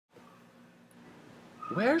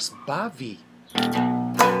Where's Bobby? Huh?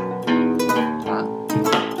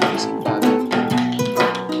 Have you seen Bobby?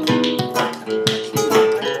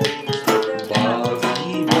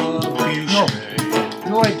 No.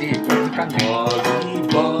 No idea. You can't read.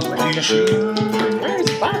 Where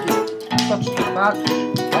is Bobby?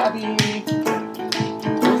 Bobby.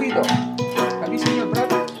 Rufito. Have you seen your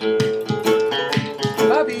brother?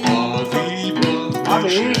 Bobby. Bobby.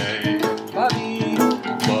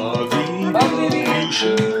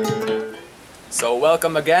 So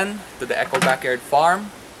welcome again to the Echo Backyard Farm,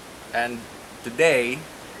 and today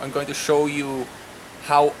I'm going to show you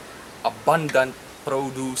how abundant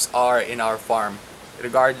produce are in our farm.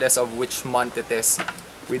 Regardless of which month it is,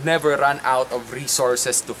 we never run out of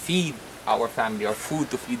resources to feed our family or food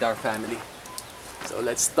to feed our family. So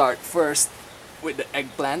let's start first with the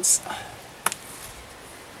eggplants.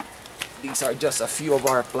 These are just a few of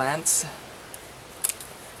our plants.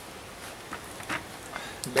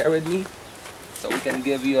 Bear with me so we can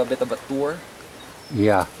give you a bit of a tour.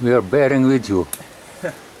 Yeah, we are bearing with you.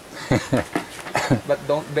 But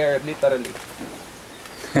don't bear it literally.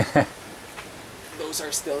 Those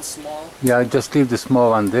are still small. Yeah, just leave the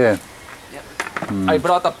small one there. Yep. I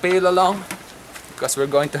brought a pail along because we're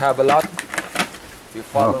going to have a lot. If you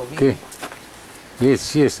follow me.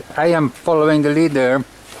 Yes. I am following the leader.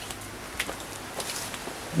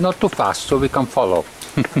 Not too fast so we can follow.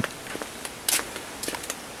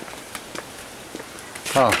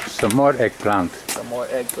 Oh, some more eggplant. Some more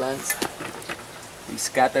eggplants. We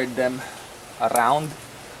scattered them around.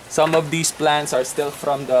 Some of these plants are still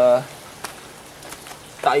from the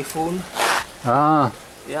typhoon. Ah.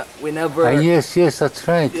 Yeah, we never. Yes, that's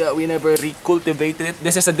right. Yeah, we never recultivated it.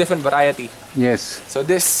 This is a different variety. Yes. So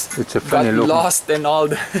this it's a got funny look. Lost in all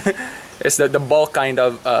the. It's the ball kind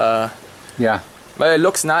of. Yeah. But it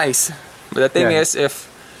looks nice. But the thing is, if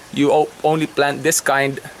you only plant this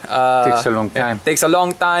kind, takes a long time. It takes a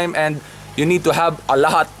long time, and you need to have a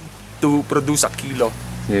lot to produce a kilo.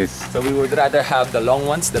 Yes. So we would rather have the long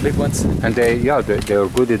ones, the big ones. And they are good,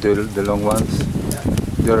 the long ones.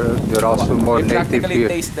 Yeah. They're also more native here.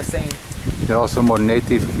 They taste the same. They're also more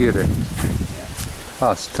native here. Yeah.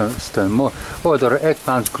 Ah, still more. Oh, there are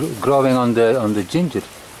eggplants growing on the ginger.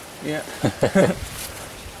 Yeah.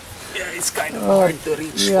 Yeah, it's kind of hard to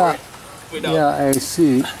reach for it without. Yeah, I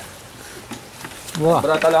see. Wow.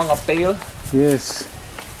 Brought along a pail. Yes.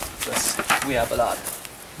 Because we have a lot.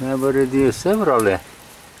 We have already several there.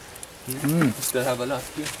 We still have a lot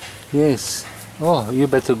here. Yes. Oh, you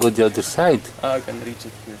better go the other side. I can reach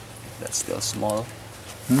it here. That's still small.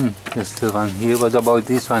 There's still one here. What about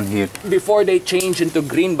this one here? Before they change into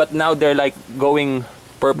green, but now they're like going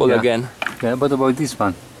purple again. Yeah, what about this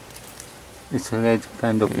one? It's a red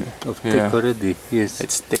kind of thick already. Yes.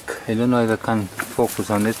 It's thick. I don't know if I can focus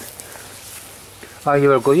on it. Oh,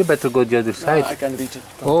 you better go the other side. I can reach it.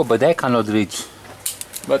 Oh, but I cannot reach.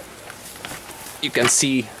 But you can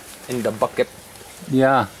see in the bucket.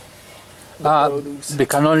 Yeah. They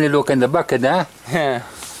can only look in the bucket, huh? Yeah.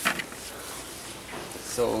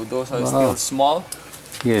 So those are still small.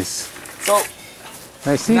 Yes. So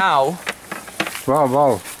I see. now,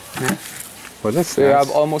 Wow. Yeah. Well, that's we nice.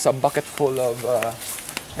 have almost a bucket full of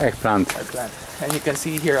eggplant. and you can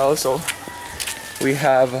see here also we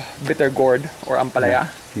have bitter gourd or ampalaya.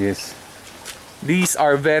 Yes. These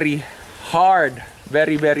are very hard,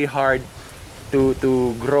 very hard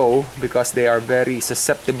to grow because they are very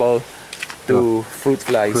susceptible to fruit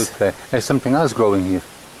flies. Fruit fly. There's something else growing here.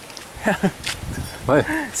 What?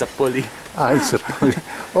 It's a pulley. It's a pulley.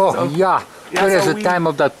 Oh, so, yeah. Where is the time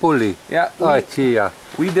of that pulley? Yeah.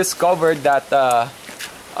 We discovered that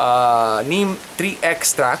neem tree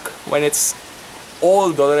extract, when it's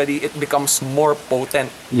old already, it becomes more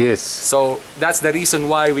potent. Yes. So that's the reason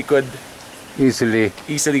why we could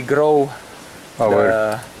easily grow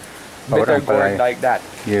our bitter gourd like that.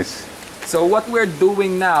 Yes. So what we're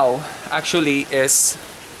doing now actually is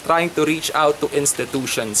trying to reach out to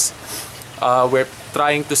institutions. We're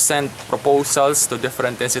trying to send proposals to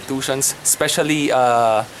different institutions, especially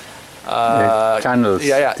channels,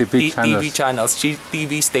 TV channels,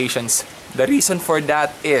 TV stations. The reason for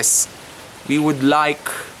that is we would like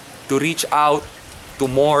to reach out to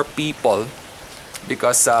more people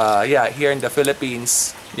because here in the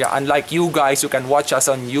Philippines, unlike you guys who can watch us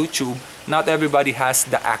on YouTube, not everybody has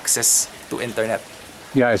the access to internet.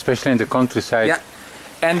 Yeah, especially in the countryside. Yeah,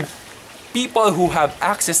 and people who have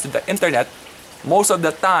access to the internet, most of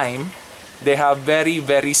the time, they have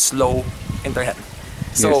very slow internet.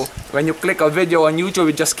 So when you click a video on YouTube,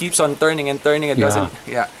 it just keeps on turning and turning. It doesn't.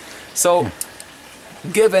 Yeah. So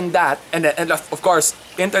given that, and of course,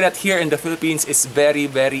 internet here in the Philippines is very,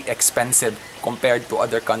 very expensive compared to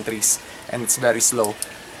other countries, and it's very slow.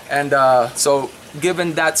 And so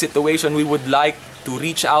given that situation, we would like to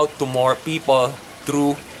reach out to more people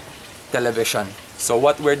through television. So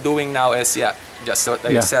what we're doing now is, just what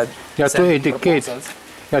I said, to educate. proposals.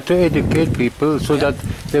 To educate people so that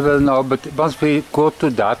they will know. But once we go to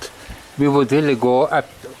that, we would really go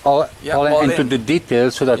all into the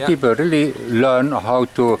details so that people really learn how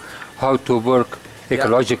to work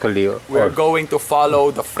ecologically. We're going to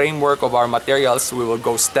follow the framework of our materials. We will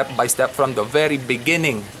go step by step from the very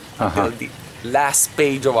beginning until the last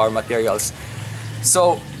page of our materials.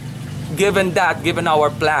 So given our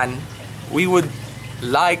plan, we would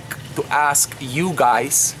like to ask you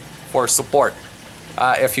guys for support.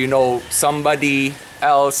 If you know somebody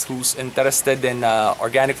else who's interested in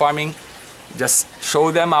organic farming, just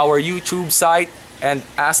show them our YouTube site and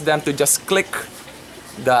ask them to just click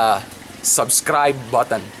the subscribe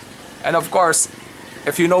button. And of course,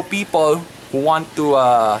 if you know people who want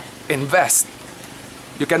to invest,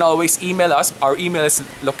 you can always email us. Our email is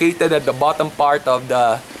located at the bottom part of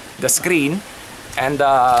the screen, and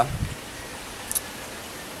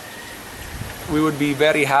we would be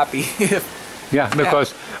very happy if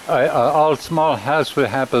because all small hands will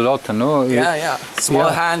help a lot, no? Small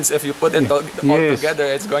hands, if you put it all together,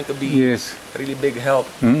 it's going to be really big help.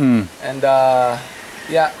 And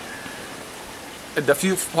the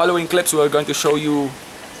few following clips, we're going to show you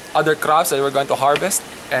other crops that we're going to harvest,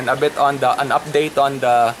 and a bit on an update on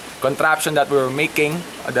the contraption that we were making,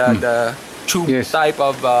 the tube type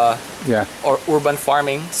of or urban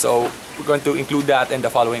farming. So we're going to include that in the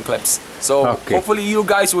following clips. So hopefully you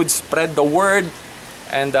guys would spread the word,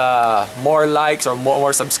 and more likes or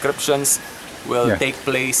more subscriptions will take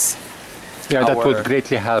place. That would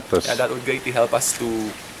greatly help us. That would greatly help us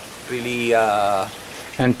to really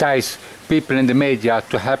entice people in the media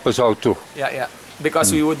to help us out too.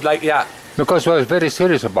 Because we would like, because we're very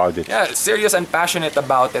serious about it. Serious and passionate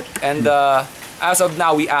about it. And as of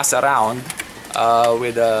now, we asked around.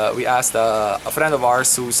 We asked a friend of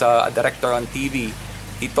ours who's a director on TV.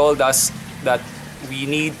 He told us that we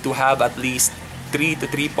need to have at least 3 to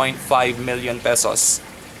 3.5 million pesos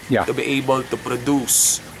to be able to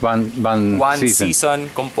produce one season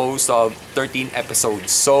composed of 13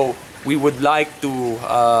 episodes. So we would like to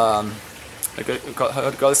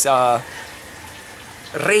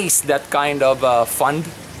raise that kind of fund,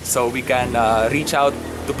 so we can reach out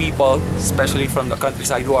to people, especially from the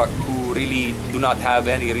countryside, who really do not have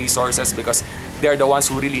any resources, because they're the ones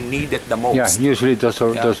who really need it the most. Usually those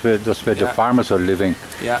where the farmers are living.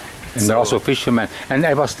 And they're also fishermen. And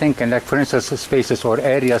I was thinking, like for instance, spaces or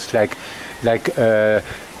areas like the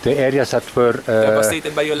areas that were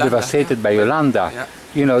devastated by Yolanda.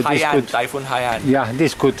 You know, Typhoon Haiyan.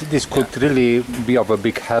 This could really be of a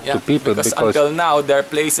big help to people, because until now their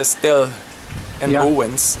place is still in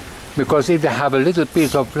ruins. Because if they have a little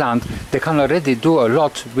piece of land, they can already do a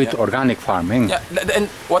lot with organic farming. And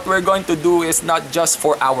what we're going to do is not just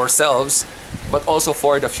for ourselves, but also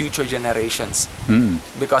for the future generations,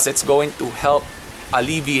 because it's going to help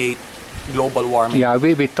alleviate global warming.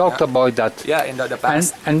 We talked about that. In the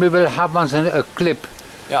past. And we will have once a clip.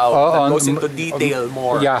 That goes into detail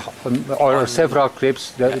more. Or several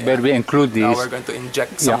clips where we include these. Now we're going to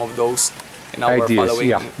inject some of those in our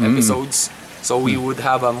following episodes. So we would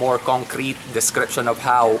have a more concrete description of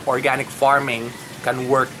how organic farming can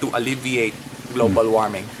work to alleviate global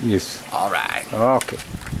warming. Yes. All right. Okay.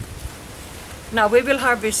 Now we will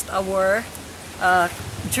harvest our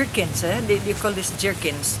jerkins. They call this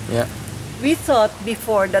jerkins. We thought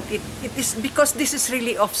before that it is, because this is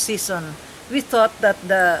really off season. We thought that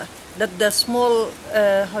the small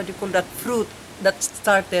fruit that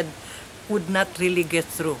started would not really get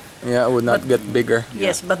through. Would not get bigger.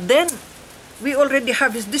 Yes, but then we already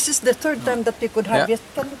harvest. This is the third time that we could harvest.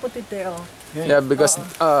 Can you put it there? Because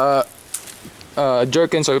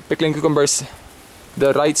jerkins or pickling cucumbers,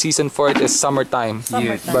 the right season for it is summertime.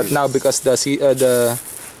 But now, because the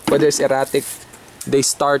weather is erratic, they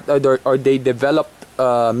start or they develop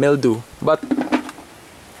mildew. But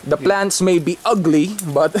the plants may be ugly,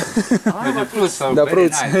 but the fruits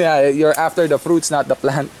are you're after the fruits, not the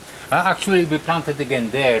plant. Actually, we planted again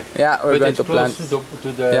there. We're going to plant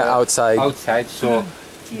to the outside, so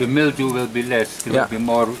the mildew will be less. There will be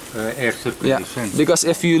more air circulation. Because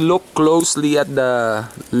if you look closely at the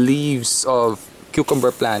leaves of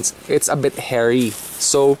cucumber plants, it's a bit hairy.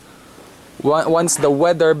 So once the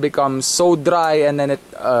weather becomes so dry and then it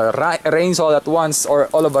rains all at once, or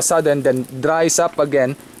all of a sudden, then dries up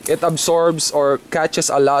again, it absorbs or catches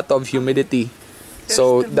a lot of humidity.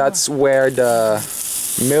 So that's where the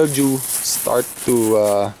mildew start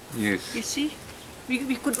to yes. You see,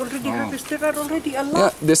 we could already harvest. There are already a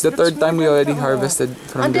lot. yeah, this is the That's third time we more already than- harvested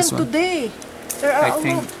from and this then one. today, there are I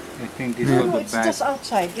a lot. think this No, was no, the it's bag. just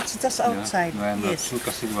outside. It's just outside. Yeah, I'm not yes. sure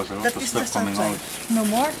because it was a lot That of is stuff just coming outside. out. No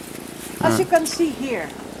more? As you can see here,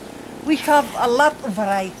 we have a lot of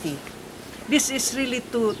variety. This is really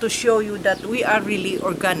to show you that we are really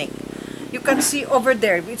organic. You can see over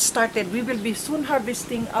there, it started. We will be soon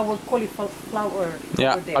harvesting our cauliflower.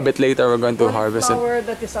 Yeah, over there. a bit later we're going to harvest it. Cauliflower,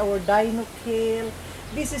 that is our dino kale.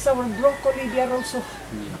 This is our broccoli. They are also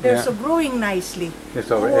they're Yeah. also growing nicely.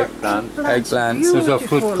 It's our eggplant. Eggplants. Those are fruit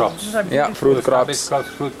beautiful. crops. Those are Yeah, beautiful. fruit crops. Cabbage crops,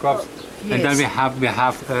 fruit crops. Yes. And then we have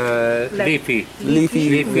leafy.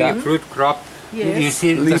 Leafy, yeah. Fruit crop. Yes. You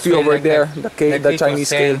see Leafy that's why over like there, that- the kale, like the it was Chinese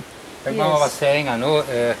saying- kale. Like Mama Yes. was saying, I know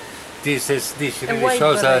this really wide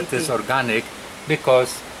shows that variety. it's organic because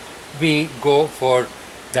we go for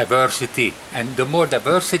diversity, and the more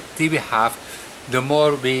diversity we have, the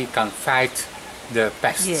more we can fight the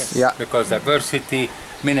pests. Yes. Yeah. Because diversity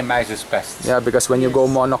minimizes pests. Yeah, because when you go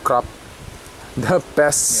monocrop, the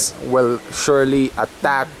pests will surely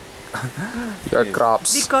attack your Yes. crops.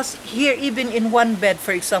 Because here, even in one bed,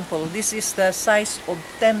 for example, this is the size of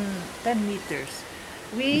 10 meters.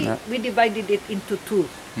 We divided it into two.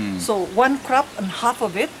 So one crop and half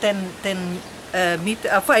of it,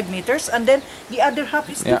 5 meters, and then the other half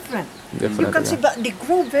is Yeah. different. Different, You can see, yeah. but they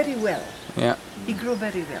grow very well. Yeah, They grow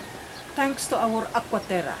very well. Thanks to our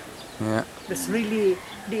Aquaterra. yeah. That's really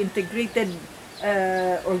the integrated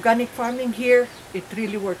organic farming here. It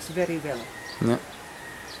really works very well. Yeah.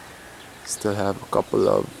 Still have a couple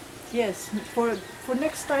of Yes, for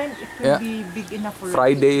next time it will Yeah. be big enough for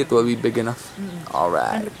Friday. It will be big enough. All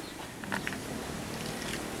right. And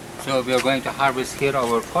So we are going to harvest here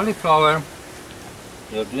our cauliflower.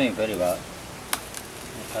 You're doing very well.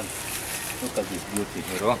 Look at this beauty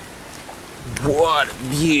here. Oh. What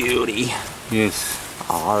beauty! Yes,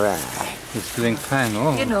 All right. it's doing fine.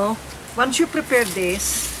 Oh. you know, once you prepare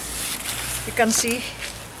this, you can see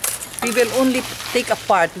we will only take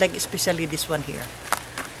apart, like especially this one here.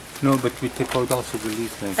 No, but we take out also the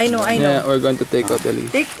leaves. Like I know, I know. Yeah, we're going to take out the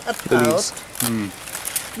leaf. Take it The out. leaves.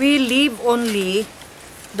 We leave only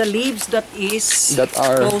the leaves that is That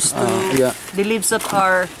are, close to yeah. the leaves that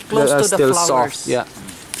are close That are to the still flowers. soft. Yeah.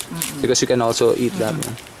 Because you can also eat that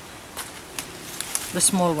one. The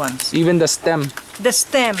small ones. Even the stem. The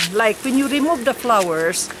stem, like when you remove the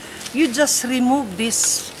flowers, you just remove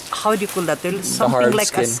this. How do you call that? Something hard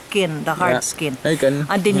like a skin. skin, the hard Yeah. skin, You can.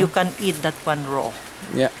 and then you can eat that one raw.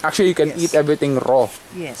 Yeah. Actually, you can Yes. eat everything raw.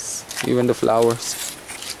 Yes. Even the flowers.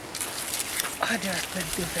 Ah, they are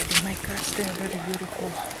very my cards. They are very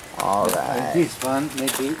beautiful. All right. This one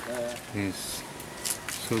maybe. Yes.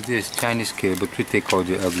 So this Chinese kale, but we take out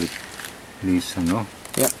the ugly leaves, you know.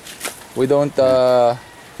 Yeah. We don't.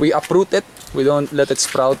 We uproot it. We don't let it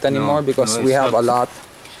sprout anymore because no, we it's have a not. lot.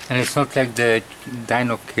 And it's not like the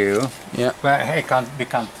dino kale. Yeah. Well, we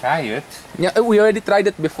can't try it. Yeah. We already tried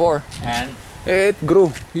it before. And It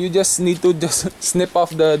grew. You just need to just snip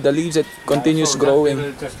off the leaves. It continues so that growing. We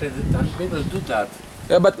will just let it done. We will do that.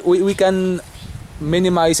 Yeah, but we can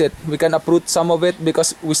minimize it. We can uproot some of it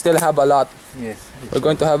because we still have a lot. Yes. We're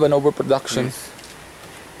going to have an overproduction. Yes.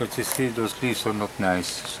 But you see, those leaves are not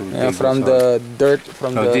nice. So we Yeah, take from those out. the dirt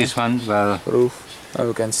from So the this one, well, roof.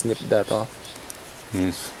 We can snip that off.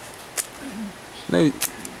 yes, No,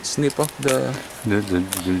 snip off the, the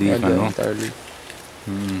leaf, the I know. entire leaf.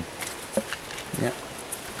 Yeah.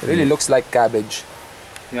 It really looks like cabbage.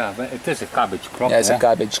 Yeah, but it is a cabbage crop. Yeah, it's eh? a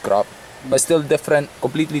cabbage crop. But still different,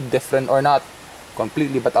 completely different, or not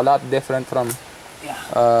completely, but a lot different from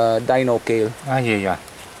dino kale. Ah, yeah.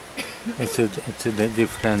 It's a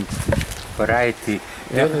different variety.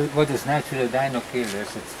 Yeah. What is nice with the dino kale is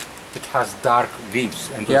it has dark leaves,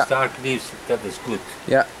 and those Yeah. dark leaves, that is good.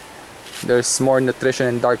 Yeah. There's more nutrition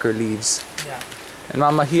in darker leaves. Yeah. And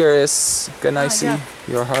Mama, here is, can I see yeah.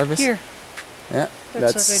 your harvest? Here. Yeah,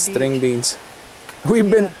 That's that's already- string beans. We've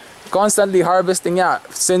been constantly harvesting,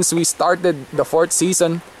 since we started the 4th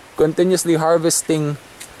season, continuously harvesting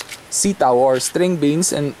sitaw or string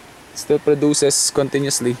beans, and still produces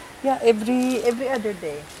continuously. Yeah, every other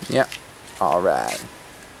day. Yeah. All right.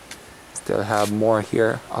 Still have more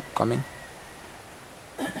here upcoming.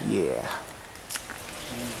 Yeah.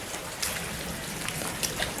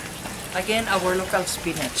 Again, our local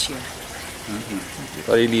spinach here.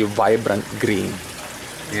 Really vibrant green.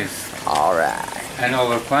 Yes. All right. And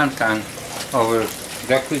our quantan, our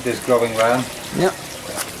duckweed is growing well. Yeah.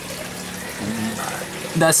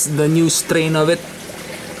 That's the new strain of it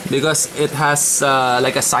because it has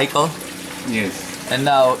like a cycle, Yes. and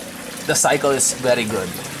now the cycle is very good.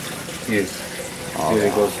 Yes. Here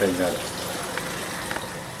it goes like that.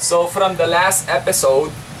 So from the last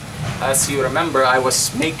episode, as you remember, I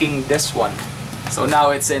was making this one. So now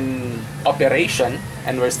it's in operation,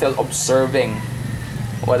 and we're still observing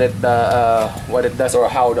what it does or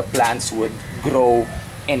how the plants would grow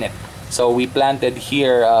in it. So we planted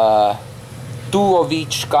here 2 of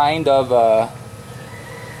each kind of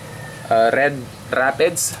red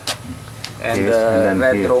rapids and,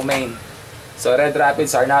 red here. romaine. So red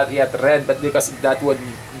rapids are not yet red, but because that would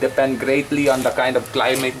depend greatly on the kind of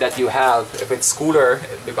climate that you have. If it's cooler,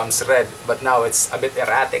 it becomes red, but now it's a bit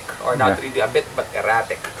erratic, or not really a bit, but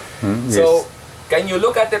erratic. So can you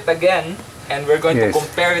look at it again, and we're going to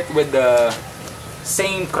compare it with the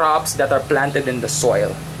same crops that are planted in the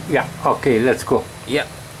soil. Yeah, okay, let's go. Yeah,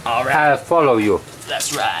 all right. I'll follow you.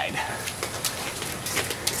 Let's ride.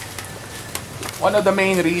 One of the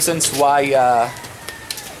main reasons why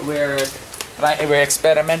we're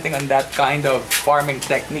experimenting on that kind of farming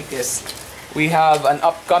technique is we have an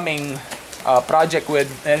upcoming project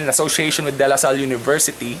in association with De La Salle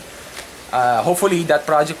University. Hopefully that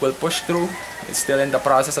project will push through. It's still in the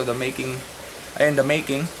process of the making.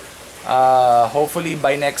 Hopefully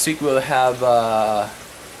by next week we'll have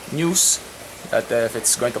news that if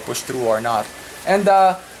it's going to push through or not. And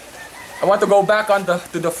I want to go back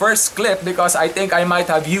to the first clip because I think I might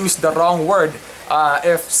have used the wrong word.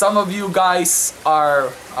 If some of you guys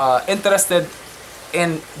are interested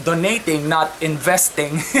in donating, not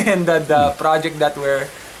investing in the project that we're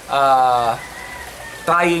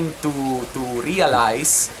trying to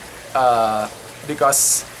realize,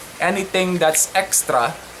 because anything that's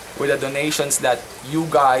extra with the donations that you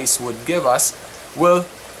guys would give us will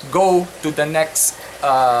go to the next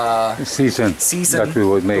season that we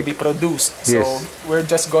would make to be produced. Yes. So we're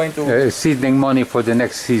just going to seeding money for the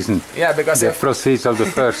next season. Yeah, because the proceeds of the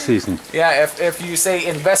first season. Yeah, if you say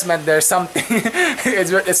investment, there's something.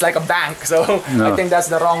 it's like a bank. So I think that's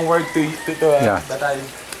the wrong word that I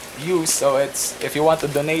use. So it's if you want to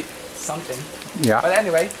donate something. Yeah. But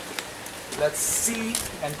anyway, let's see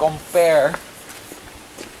and compare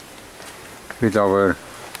with our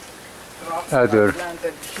other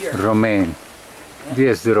romaine.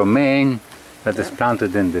 Yes, the romaine that is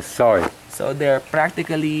planted in the soil. So they're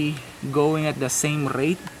practically going at the same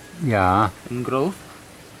rate in growth.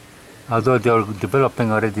 Although they're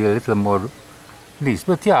developing already a little more leaves.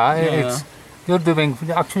 But you're doing,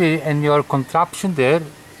 actually in your contraption there,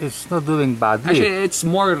 it's not doing badly. Actually, it's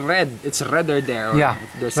more red. It's redder there. Yeah,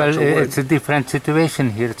 well, it's a different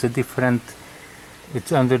situation here.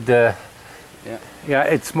 It's under the... Yeah,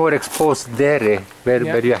 it's more exposed there,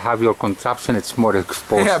 where you have your contraption, it's more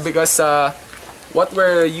exposed. Yeah, because what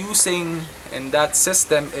we're using in that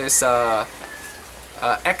system is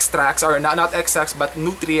extracts, or not extracts, but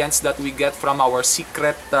nutrients that we get from our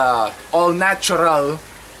secret all-natural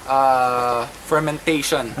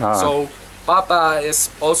fermentation. So Papa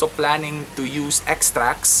is also planning to use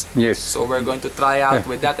extracts. Yes. So we're going to try out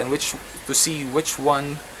with that, and to see which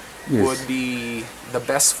one would be the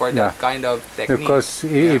best for that kind of technique. Because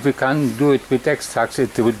if we can do it with extracts,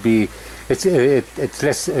 it would be, it's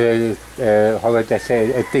less, how would I say,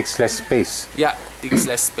 it takes less space. Yeah, it takes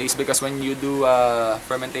less space because when you do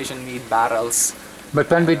fermentation, you need barrels. But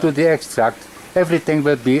when we do the extract, everything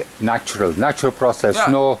will be natural process,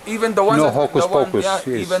 even the ones hocus pocus.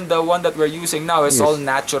 Even the one that we're using now is all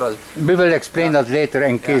natural. We will explain that later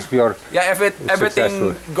in case we are if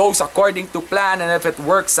everything successful. goes according to plan, and if it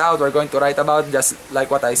works out, we're going to write about just like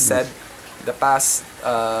what I said the past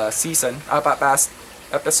past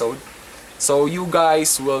episode. So you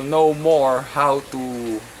guys will know more how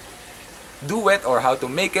to do it or how to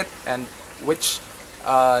make it, and which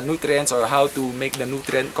nutrients, or how to make the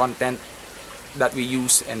nutrient content that we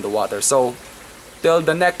use in the water. So till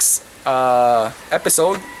the next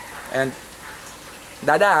episode, and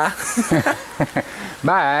dada.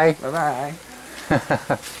 Bye. Bye.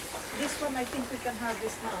 This one I think we can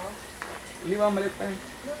harvest now. Lima malit pa.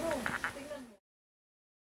 No.